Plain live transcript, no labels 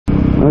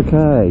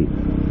Okay,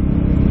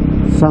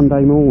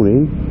 Sunday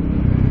morning,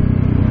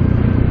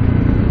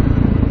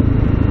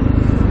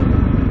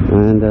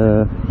 and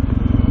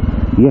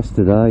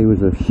yesterday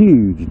was a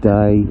huge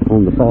day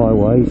on the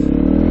byways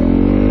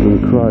in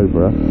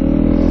Crowborough.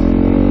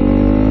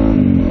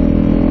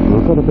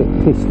 I got a bit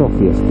pissed off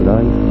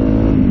yesterday,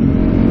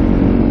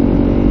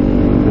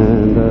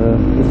 and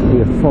this will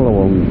be a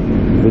follow-on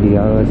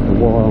video as to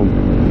why I'm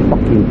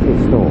fucking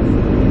pissed off.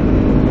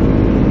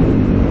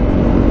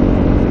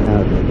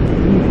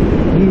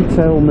 You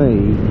tell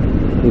me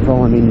if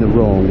I'm in the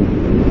wrong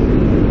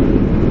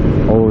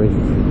or if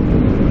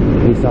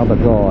this other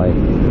guy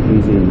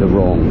is in the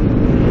wrong.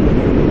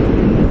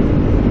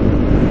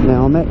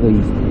 Now I met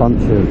these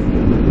bunch of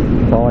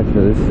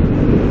bikers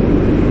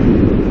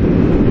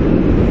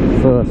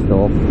first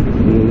off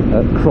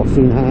at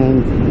Crossing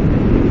Hand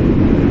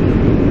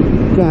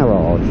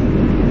Garage,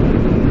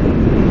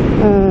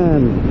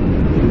 and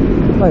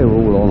they were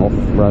all on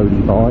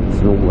off-roady bikes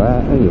and all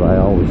that. Anyway,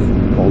 I was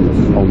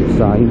on the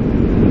same,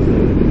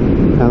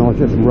 and I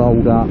just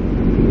rolled up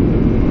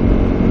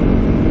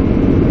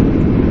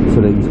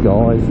to these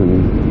guys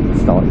and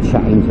started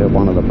chatting to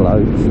one of the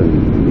blokes,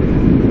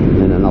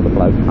 and then another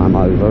bloke came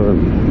over,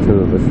 and two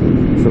of us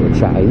were sort of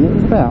chatting. It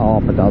was about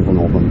half a dozen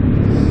of them.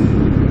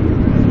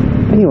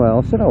 Anyway,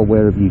 I said, "Oh,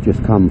 where have you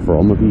just come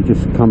from? Have you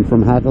just come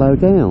from Hadlow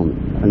Down?"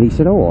 And he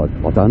said, "Oh,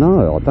 I don't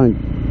know.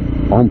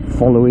 I'm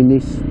following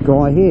this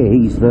guy here.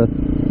 He's the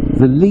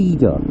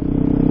leader."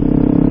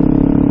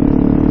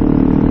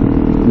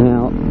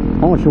 Now,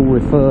 I shall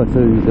refer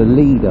to the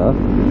leader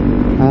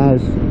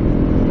as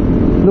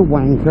the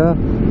wanker,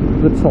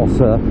 the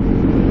tosser,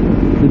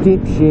 the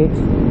dipshit,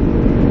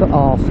 the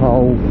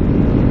arsehole,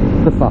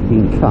 the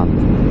fucking cunt.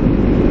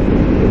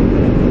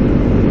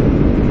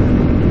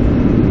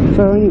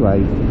 So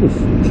anyway, this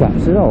chap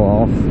said,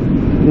 "Oh, ask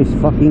this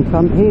fucking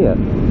cunt here."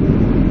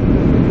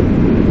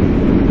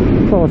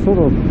 So I sort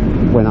of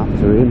went up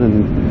to him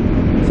and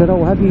said,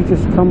 "Oh, have you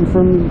just come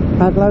from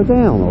Hadlow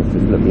Down?" I was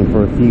just looking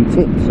for a few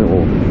tips,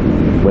 or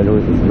whether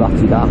it was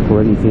rutted up or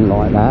anything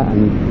like that,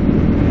 and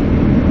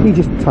he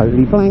just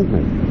totally blanked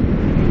me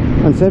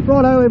and said,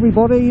 "Righto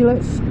everybody,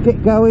 let's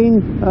get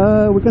going,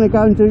 we're going to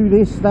go and do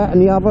this, that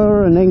and the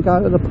other, and then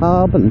go to the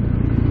pub." And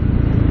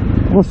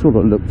I sort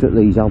of looked at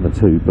these other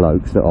two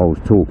blokes that I was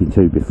talking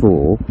to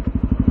before,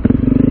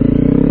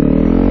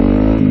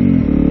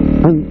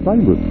 and they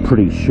were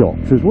pretty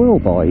shocked as well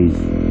by his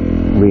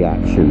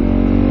reaction.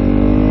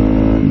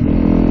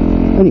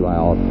 Anyway,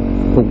 I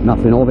thought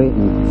nothing of it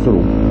and sort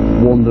of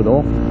wandered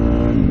off.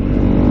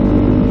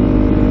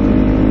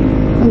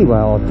 Anyway,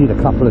 I did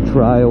a couple of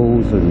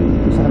trails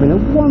and was having a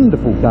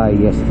wonderful day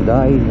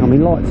yesterday. I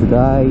mean, like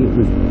today, it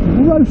was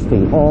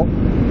roasting hot,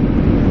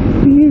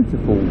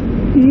 beautiful,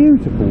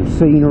 beautiful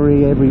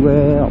scenery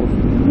everywhere. I was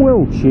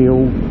well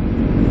chilled.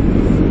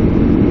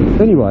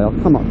 Anyway, I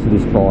come up to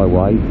this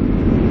byway,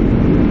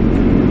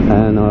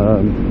 and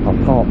I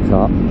parked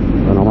up,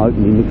 and I'm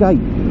opening the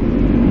gate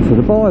to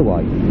the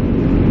byway.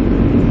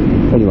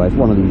 Anyway, it's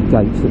one of these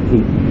gates that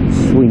keep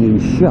swinging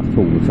shut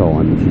all the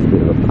time, which is a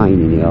bit of a pain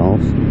in the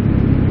arse.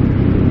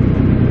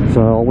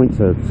 So I went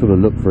to sort of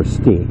look for a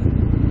stick.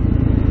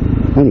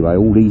 Anyway,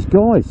 all these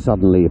guys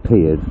suddenly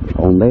appeared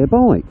on their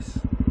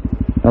bikes,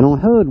 and I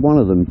heard one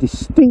of them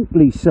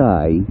distinctly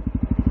say,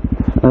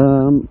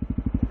 "Oh,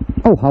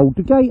 hold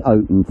the gate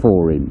open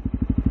for him."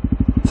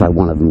 So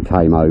one of them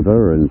came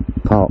over and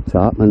parked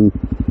up, and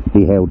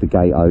he held the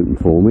gate open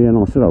for me, and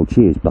I said, "Oh,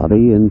 cheers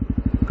buddy," and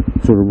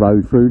sort of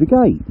rode through the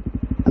gate.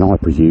 And I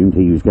presumed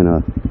he was going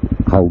to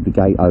hold the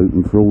gate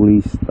open for all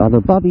his other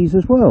buddies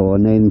as well,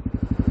 and then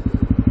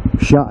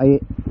shut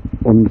it,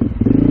 and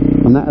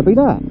that'd be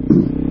that.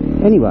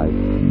 Anyway,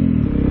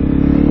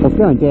 I was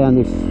going down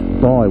this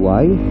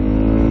byway,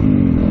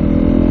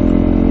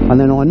 and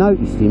then I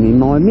noticed him in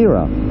my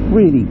mirror,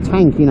 really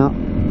tanking up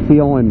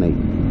behind me.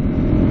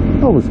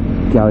 I was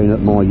going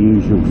at my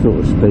usual sort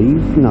of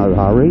speed, no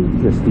hurry,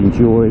 just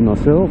enjoying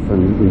myself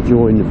and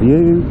enjoying the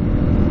view.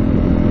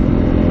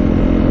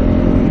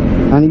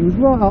 And he was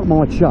right up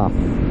my chuff,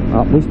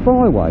 up this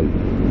byway.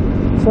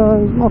 So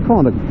I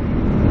kind of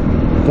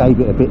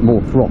gave it a bit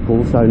more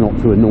throttle, so not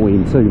to annoy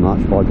him too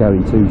much by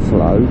going too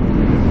slow.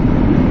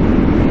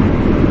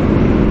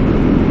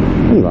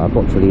 Anyway, I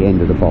got to the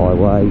end of the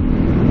byway,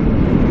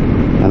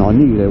 and I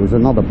knew there was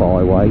another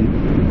byway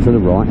to the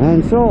right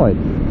hand side.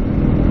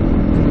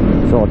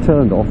 So I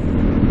turned off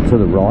to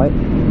the right.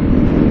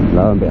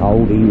 Lo and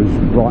behold, he was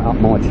right up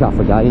my chuff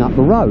again, up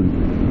the road,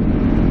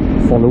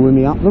 following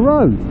me up the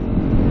road.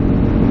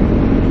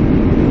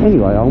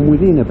 Anyway, I'm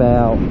within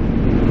about,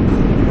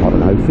 I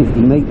don't know,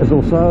 50 metres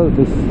or so of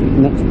this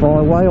next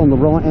byway on the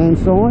right hand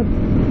side,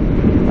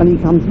 and he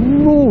comes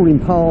roaring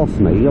past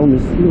me on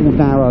this little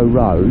narrow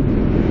road,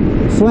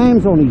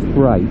 slams on his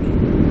brake,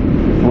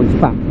 on his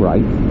back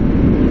brake,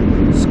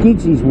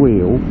 skids his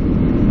wheel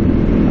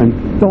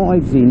and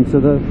dives into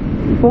the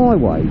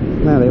byway.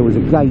 Now there was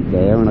a gate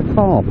there and a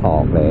car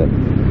parked there,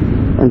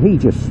 and he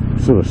just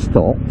sort of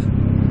stopped,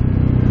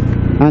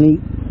 and he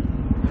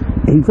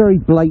very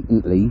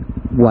blatantly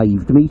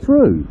waved me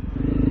through,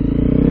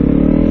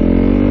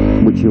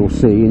 which you'll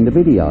see in the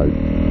video.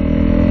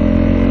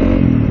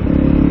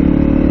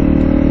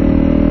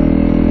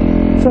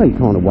 So he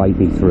kind of waved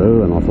me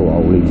through, and I thought, oh,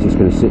 well, he's just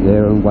going to sit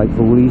there and wait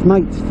for all his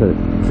mates to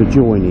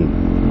join him.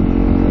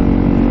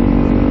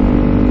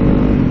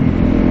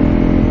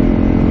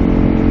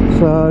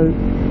 So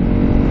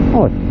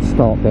I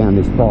start down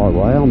this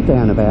byway. I'm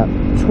down about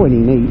 20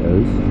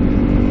 metres,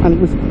 and it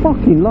was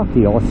fucking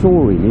lucky I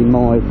saw him in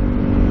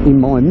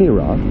my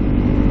mirror.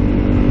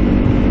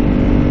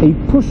 He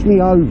pushed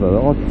me over.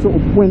 I sort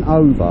of went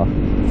over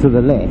to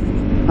the left,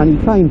 and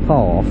he came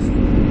past,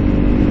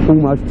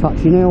 almost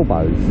touching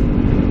elbows.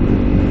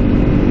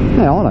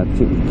 Now, I don't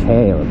particularly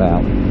care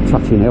about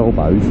touching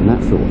elbows and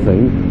that sort of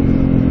thing.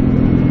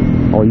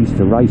 I used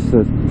to race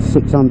the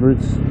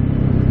 600s.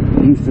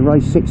 I used to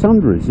race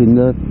 600s in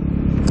the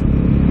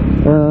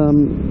oh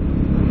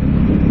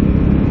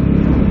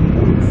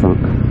fuck,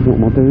 what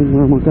am I doing?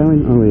 Where am I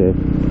going? Oh yeah.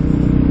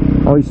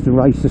 I used to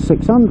race the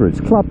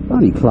 600s,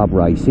 only club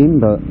racing,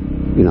 but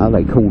you know,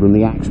 they called them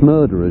the axe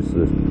murderers,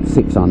 the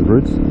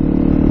 600s,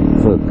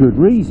 for good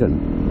reason.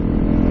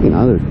 You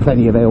know, there's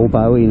plenty of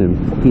elbowing and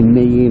fucking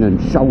kneeing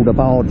and shoulder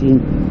barging,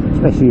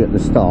 especially at the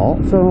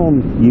start, so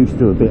I'm used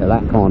to a bit of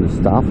that kind of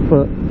stuff,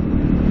 but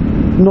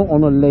not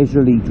on a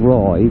leisurely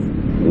drive,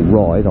 or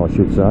ride I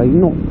should say,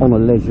 not on a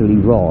leisurely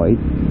ride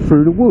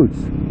through the woods.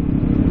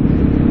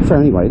 So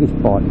anyway, this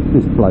bloke,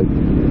 this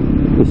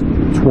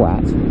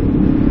twat,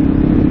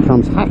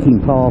 comes hacking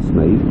past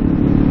me.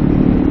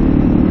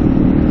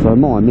 So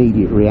my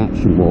immediate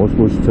reaction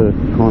was to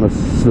kind of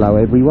slow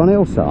everyone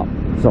else up.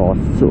 So I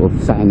sort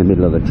of sat in the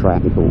middle of the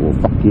track and thought, well,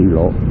 fuck you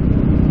lot.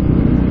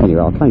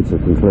 Anyway, I came to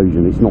the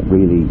conclusion it's not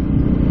really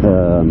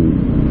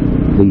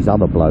these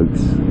other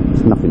blokes.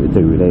 It's nothing to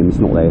do with them. It's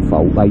not their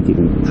fault. They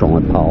didn't try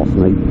and pass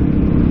me.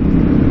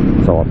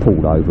 So I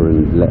pulled over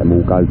and let them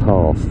all go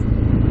past.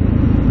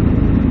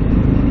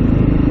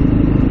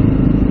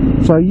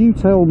 So you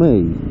tell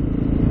me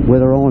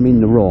whether I'm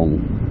in the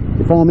wrong.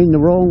 If I'm in the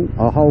wrong,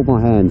 I'll hold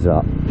my hands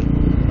up.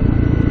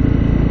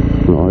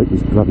 Right,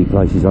 this bloody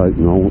place is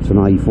open. I want some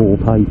A4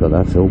 paper,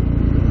 that's all.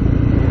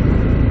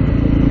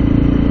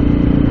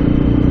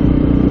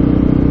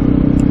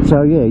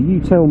 So yeah, you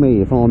tell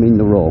me if I'm in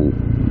the wrong.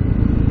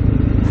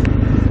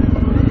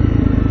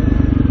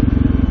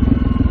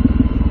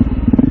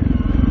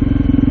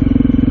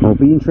 I'll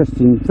be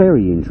interested,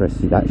 very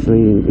interested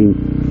actually,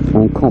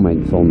 on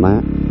comments on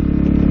that.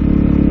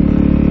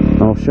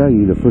 I'll show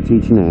you the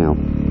footage now.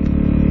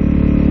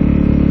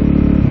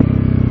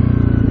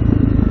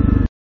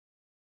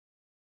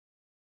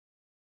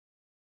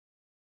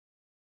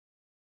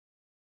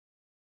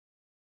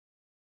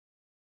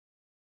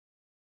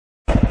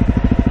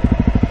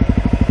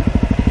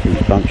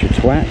 Bunch of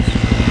twats.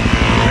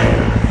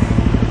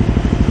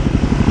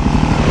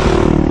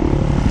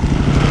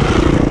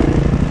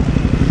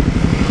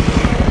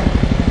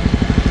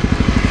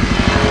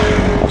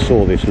 I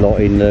saw this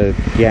lot in the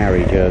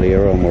garage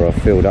earlier on where I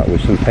filled up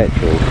with some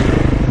petrol,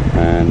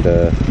 and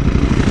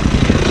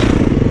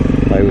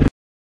they were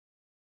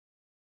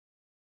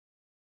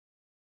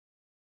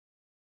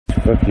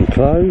fucking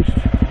closed.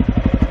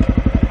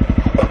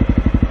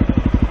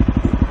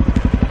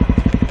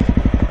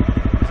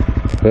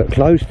 But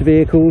closed to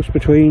vehicles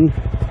between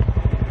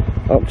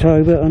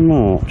October and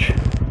March.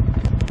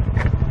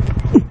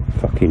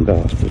 Fucking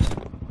bastards.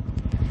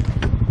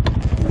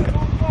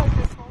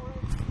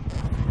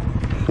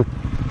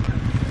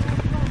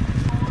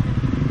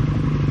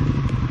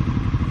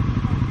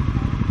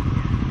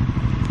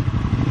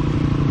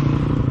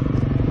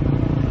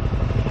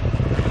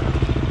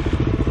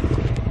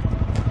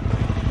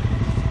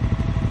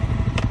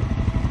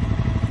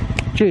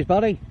 Cheers,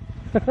 buddy.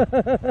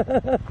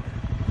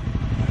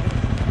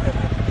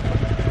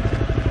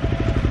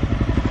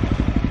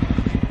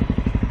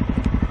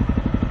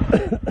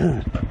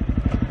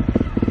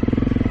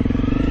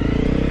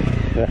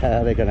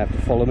 They're going to have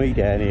to follow me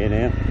down here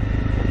now.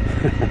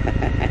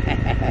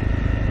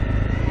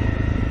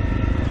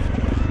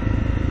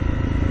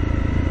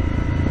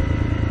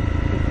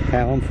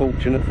 How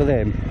unfortunate for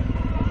them.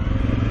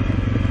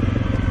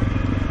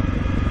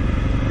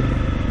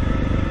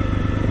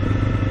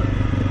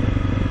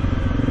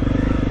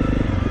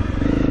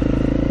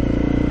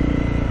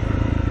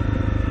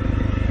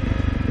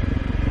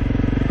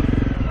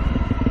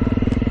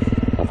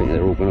 I think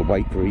they're all going to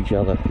wait for each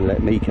other to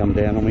let me come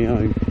down on my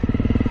own.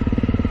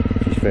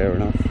 Fair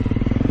enough.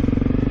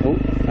 Oh,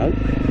 no.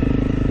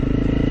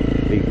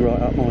 Be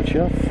right up my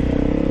chuff.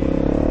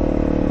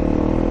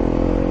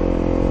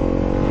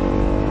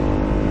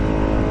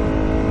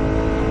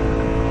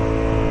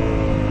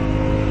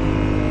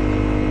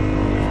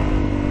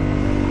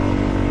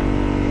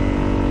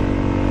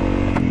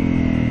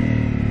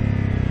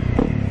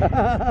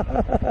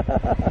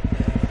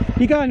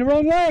 You're going the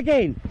wrong way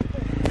again.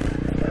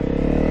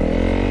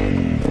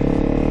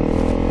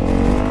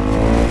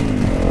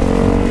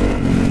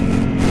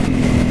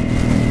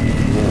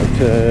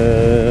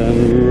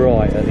 Turn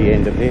right at the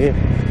end of here.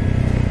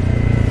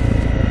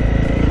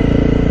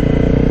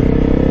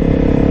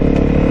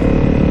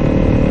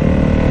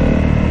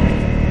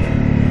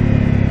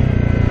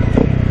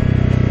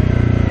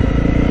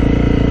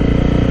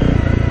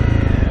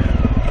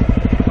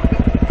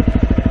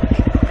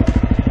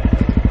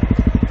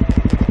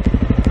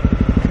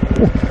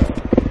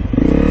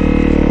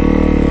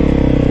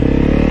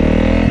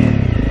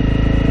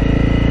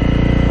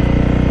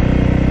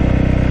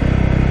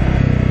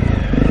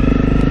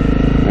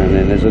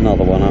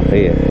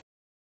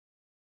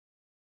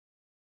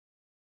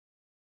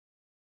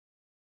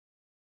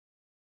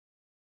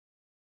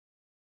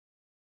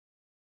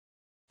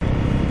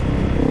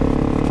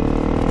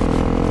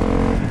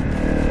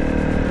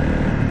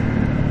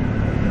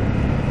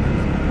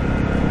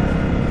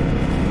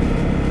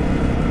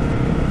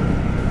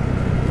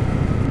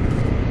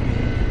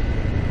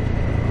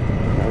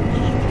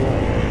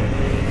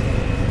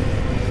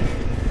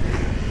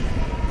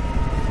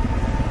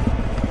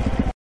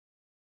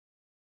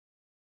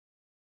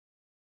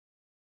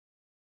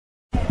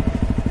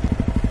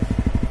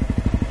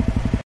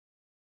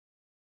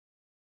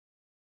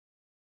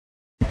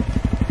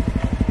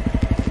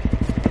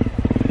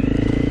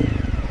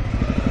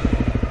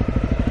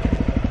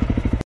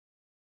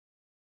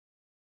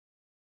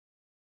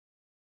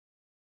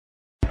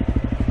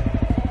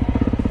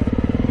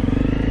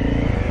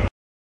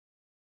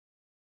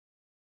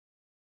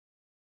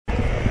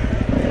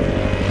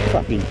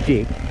 fucking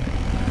dick.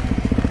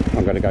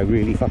 I'm going to go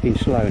really fucking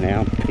slow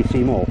now and piss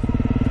him off.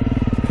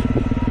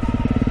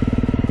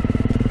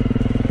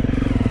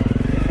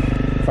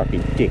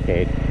 Fucking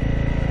dickhead.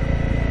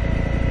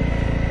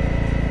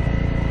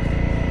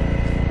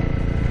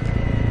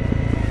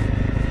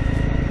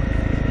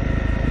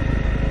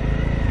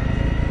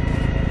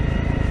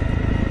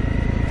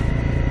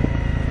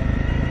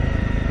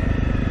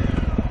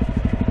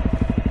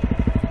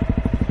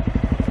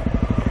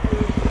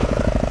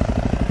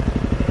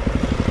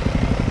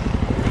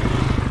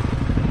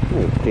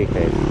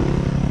 Dickhead.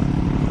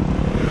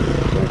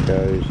 So it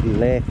goes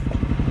left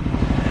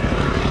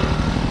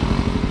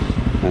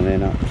and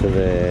then up to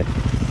there.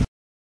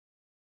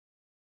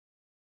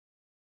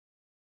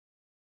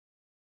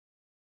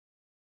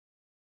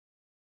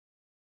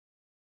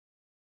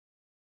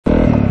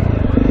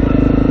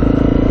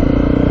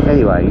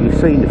 Anyway, you've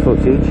seen the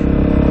footage.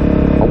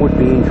 I would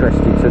be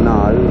interested to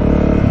know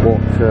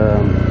what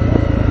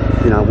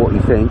you know, what you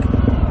think.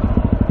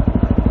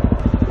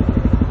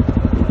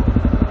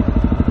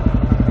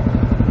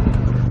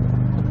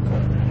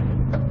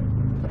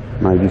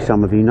 Maybe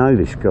some of you know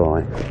this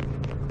guy.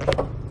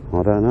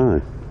 I don't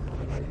know.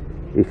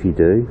 If you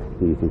do,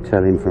 you can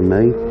tell him from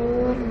me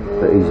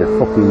that he's a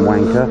fucking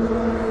wanker.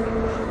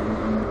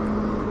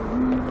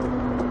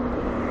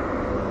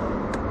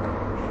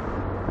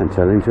 And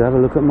tell him to have a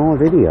look at my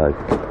video.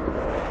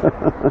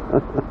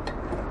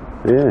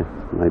 Yeah,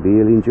 maybe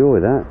he'll enjoy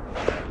that.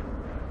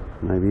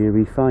 Maybe he'll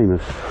be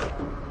famous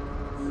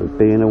for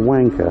being a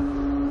wanker.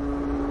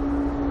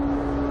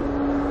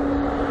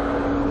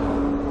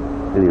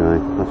 Anyway,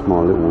 that's my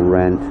little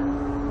rant.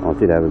 I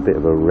did have a bit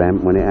of a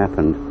rant when it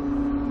happened.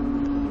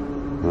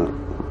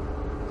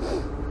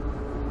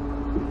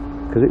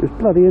 Because it was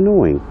bloody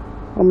annoying.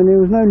 I mean, there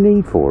was no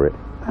need for it.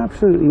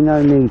 Absolutely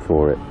no need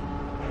for it.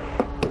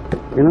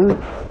 You know?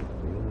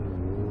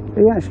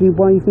 He actually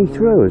waved me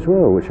through as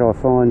well, which I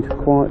find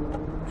quite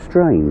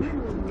strange.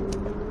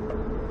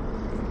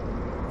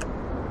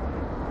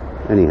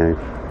 Anyhow.